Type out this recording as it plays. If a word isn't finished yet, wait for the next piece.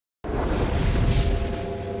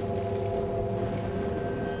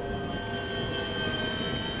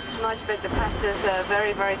nice bit. The pasta's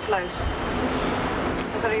very, very close.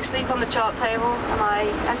 So I sleep on the chart table, and I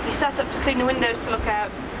actually sat up to clean the windows to look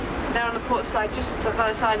out. There on the port side, just by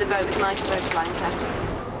the side of the boat, with nice birds flying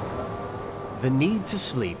past. The need to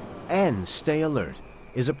sleep and stay alert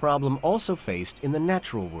is a problem also faced in the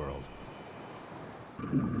natural world.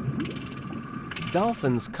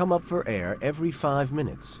 Dolphins come up for air every 5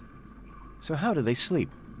 minutes. So how do they sleep?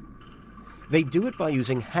 They do it by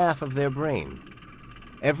using half of their brain.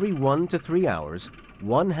 Every 1 to 3 hours,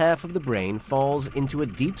 one half of the brain falls into a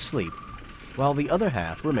deep sleep, while the other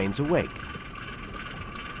half remains awake.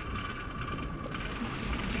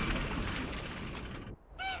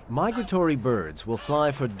 Migratory birds will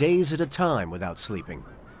fly for days at a time without sleeping,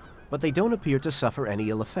 but they don't appear to suffer any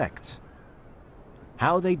ill effects.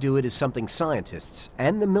 How they do it is something scientists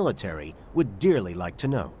and the military would dearly like to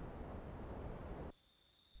know.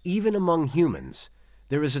 Even among humans,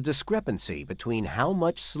 there is a discrepancy between how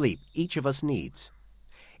much sleep each of us needs.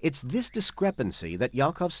 It's this discrepancy that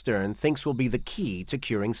Yakov Stern thinks will be the key to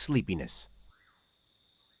curing sleepiness.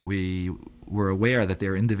 We were aware that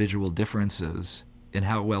there are individual differences in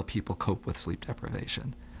how well people cope with sleep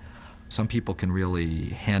deprivation. Some people can really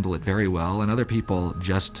handle it very well, and other people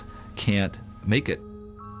just can't make it.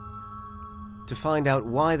 To find out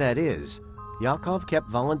why that is, Yakov kept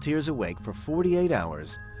volunteers awake for 48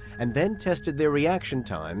 hours and then tested their reaction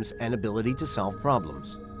times and ability to solve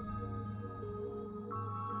problems.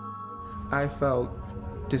 I felt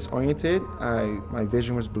disoriented. My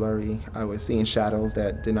vision was blurry. I was seeing shadows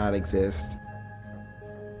that did not exist.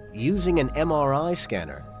 Using an MRI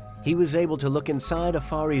scanner, he was able to look inside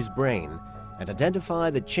Afari's brain and identify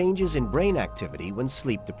the changes in brain activity when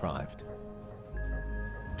sleep deprived.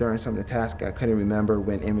 During some of the tasks, I couldn't remember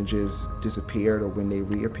when images disappeared or when they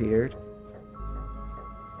reappeared.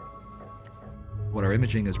 What our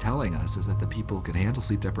imaging is telling us is that the people who can handle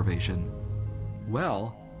sleep deprivation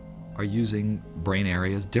well are using brain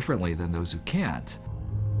areas differently than those who can't.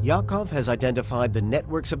 Yakov has identified the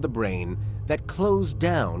networks of the brain that close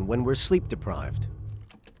down when we're sleep deprived.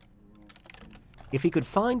 If he could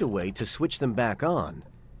find a way to switch them back on,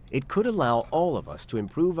 it could allow all of us to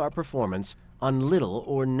improve our performance on little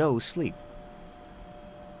or no sleep.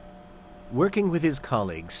 Working with his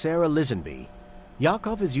colleague Sarah Lisenby,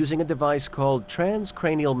 Yakov is using a device called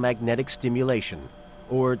transcranial magnetic stimulation,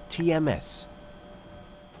 or TMS.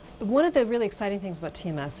 One of the really exciting things about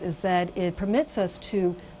TMS is that it permits us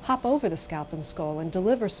to hop over the scalp and skull and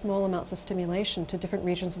deliver small amounts of stimulation to different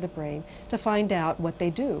regions of the brain to find out what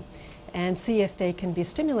they do and see if they can be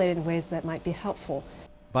stimulated in ways that might be helpful.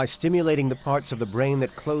 By stimulating the parts of the brain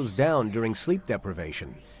that close down during sleep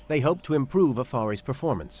deprivation, they hope to improve Afari's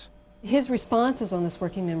performance. His responses on this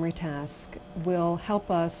working memory task will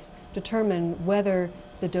help us determine whether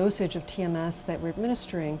the dosage of TMS that we're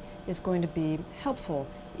administering is going to be helpful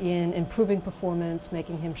in improving performance,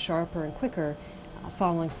 making him sharper and quicker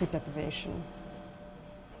following sleep deprivation.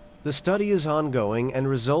 The study is ongoing and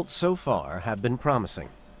results so far have been promising.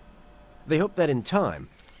 They hope that in time,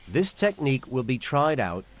 this technique will be tried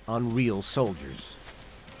out on real soldiers.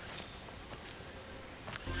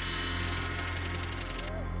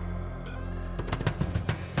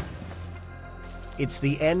 It's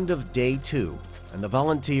the end of day 2, and the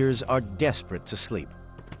volunteers are desperate to sleep.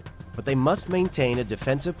 But they must maintain a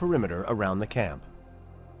defensive perimeter around the camp.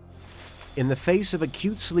 In the face of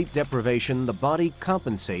acute sleep deprivation, the body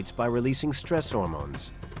compensates by releasing stress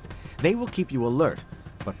hormones. They will keep you alert,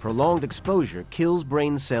 but prolonged exposure kills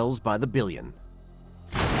brain cells by the billion.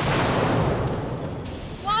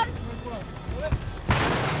 One.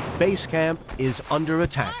 Base camp is under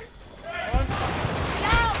attack.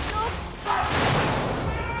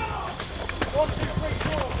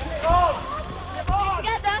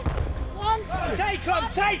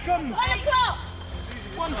 Take them! 1 o'clock!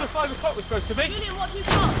 1 to 5 o'clock we're supposed to be. Julian, what do you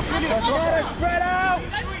got? That's right, spread out!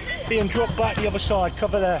 Ian, drop back the other side,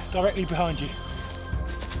 cover there, directly behind you.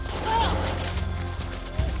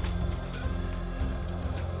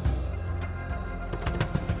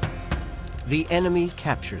 The enemy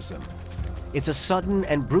captures them. It's a sudden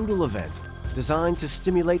and brutal event designed to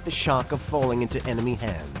stimulate the shock of falling into enemy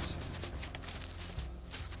hands.